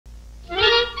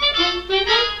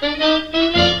I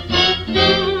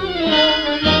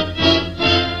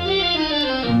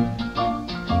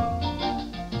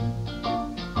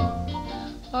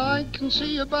can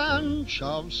see a bunch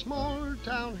of small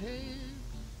town hay.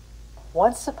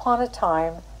 Once upon a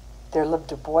time, there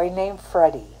lived a boy named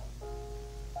Freddie.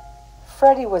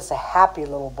 Freddie was a happy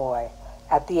little boy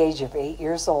at the age of 8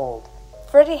 years old.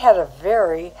 Freddie had a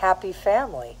very happy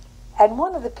family, and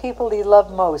one of the people he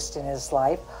loved most in his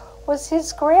life was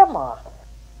his grandma.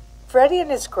 Freddie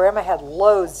and his grandma had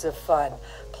loads of fun,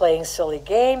 playing silly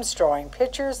games, drawing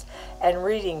pictures, and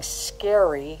reading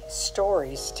scary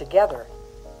stories together.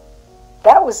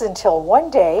 That was until one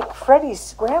day,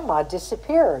 Freddie's grandma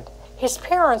disappeared. His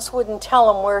parents wouldn't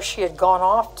tell him where she had gone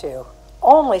off to,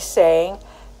 only saying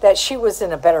that she was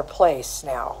in a better place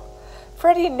now.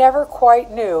 Freddie never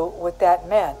quite knew what that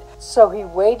meant, so he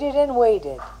waited and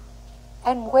waited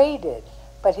and waited,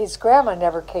 but his grandma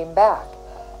never came back.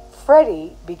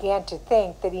 Freddie began to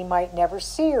think that he might never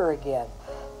see her again.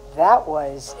 That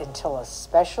was until a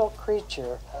special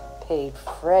creature paid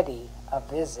Freddie a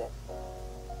visit.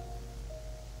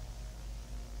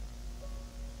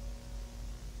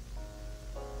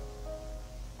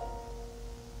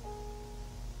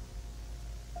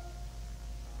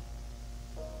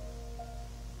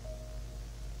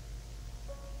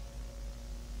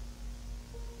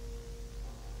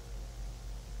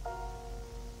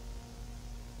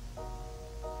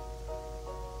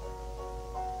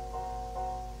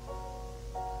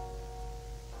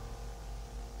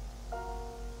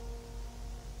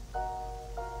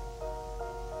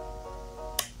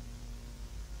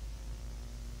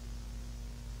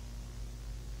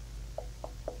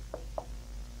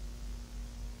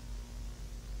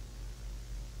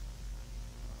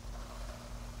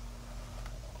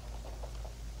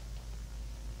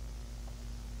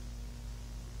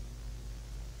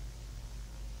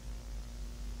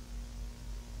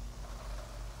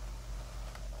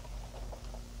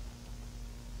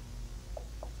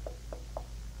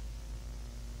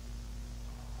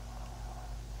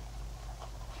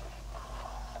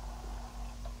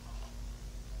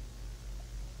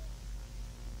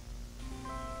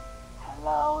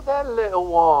 Hello there, little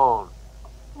one.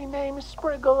 My name is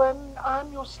Spriggle and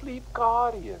I'm your sleep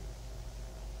guardian.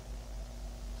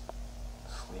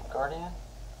 Sleep guardian?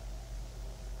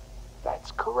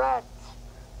 That's correct.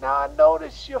 Now I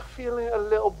notice you're feeling a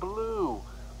little blue.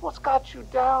 What's got you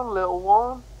down, little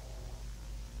one?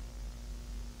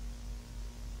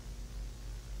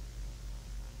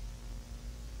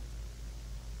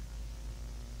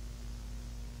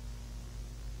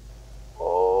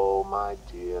 Oh, my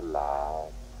dear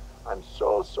lad, I'm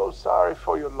so sorry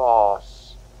for your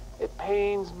loss. It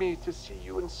pains me to see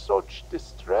you in such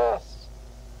distress.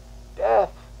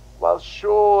 Death, while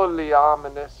surely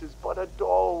ominous, is but a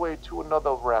doorway to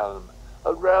another realm,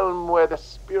 a realm where the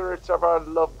spirits of our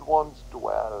loved ones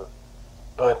dwell.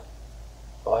 But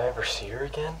will I ever see her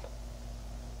again?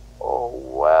 Oh,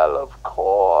 well, of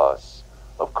course.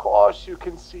 Of course you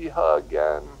can see her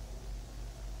again.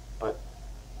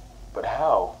 But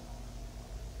how?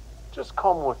 Just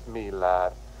come with me,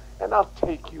 lad, and I'll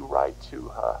take you right to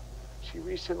her. She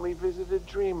recently visited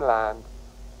Dreamland,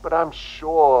 but I'm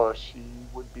sure she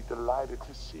would be delighted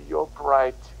to see your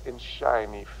bright and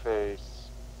shiny face.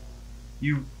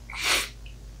 You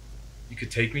could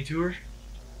take me to her?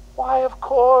 Why, of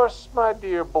course, my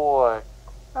dear boy.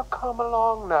 Now come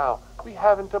along now. We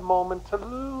haven't a moment to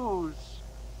lose.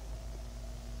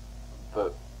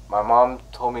 But my mom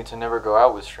told me to never go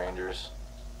out with strangers.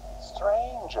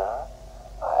 Stranger?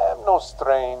 I am no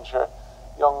stranger,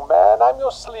 young man. I'm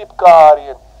your sleep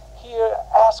guardian. Here,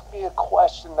 ask me a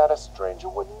question that a stranger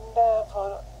would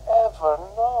never, ever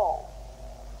know.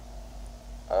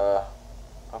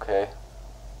 Okay.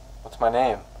 What's my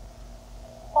name?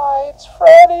 Why, it's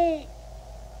Freddie.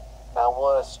 Now,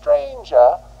 would a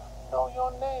stranger know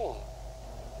your name?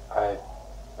 I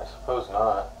suppose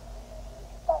not.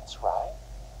 That's right.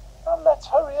 Now, let's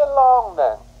hurry along,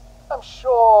 then. I'm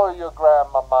sure your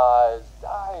grandmama is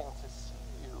dying to see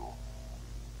you.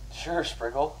 Sure,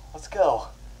 Spriggle. Let's go.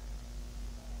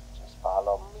 Just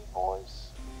follow me,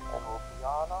 boys, and we'll be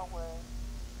on our way.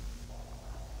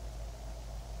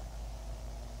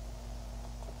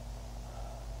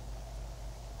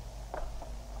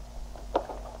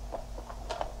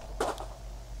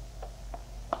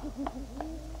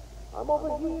 I'm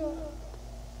over here.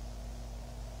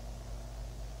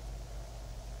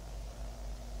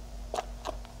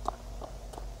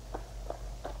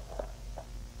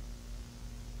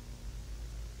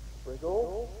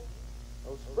 Spriggle?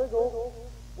 Oh, Spriggle,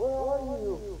 where are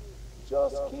you?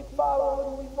 Just keep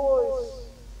following me, voice.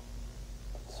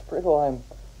 Spriggle,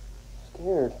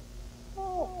 scared.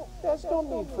 Oh, there's no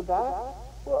need for that.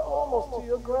 We're almost to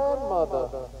your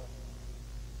grandmother.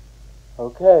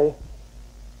 Okay.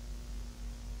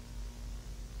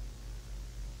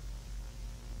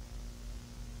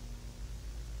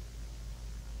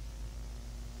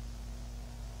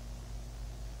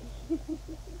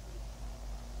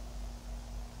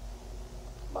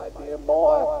 My dear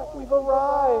boy, we've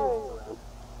arrived.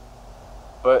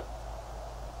 But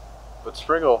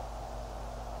Spriggle,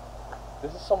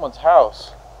 this is someone's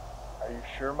house. Are you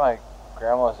sure my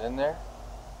grandma's in there?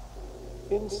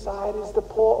 Inside is the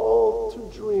portal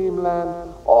to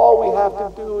dreamland. All we have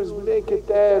to do is make it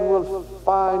there and we'll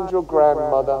find your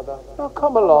grandmother. Now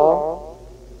come along.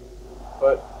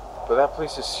 But that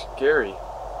place is scary.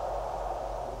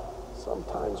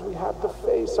 Sometimes we have to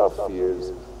face our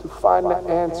fears to find the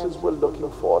answers we're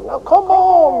looking for. Now come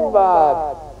on,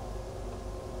 lad.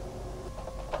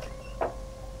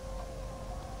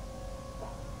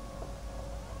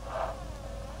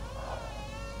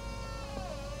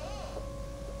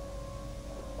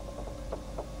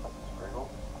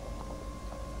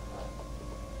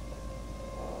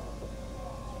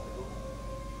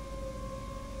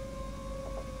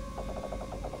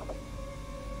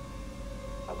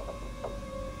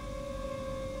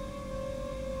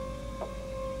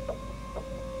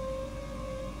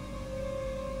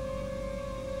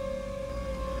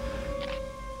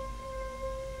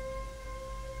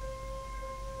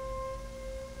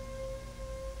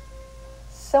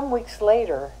 Some weeks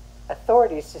later,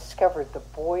 authorities discovered the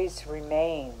boy's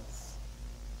remains.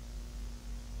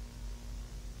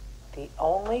 The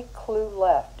only clue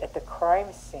left at the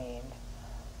crime scene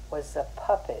was a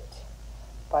puppet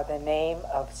by the name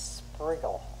of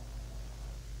Spriggle.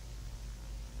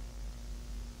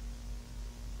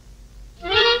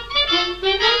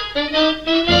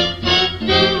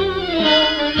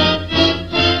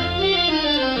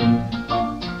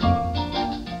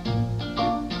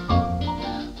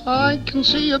 I can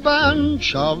see a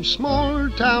bunch of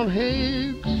small-town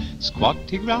hags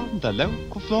squatting round the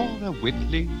local floor of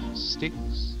whittling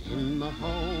sticks. in the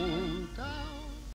home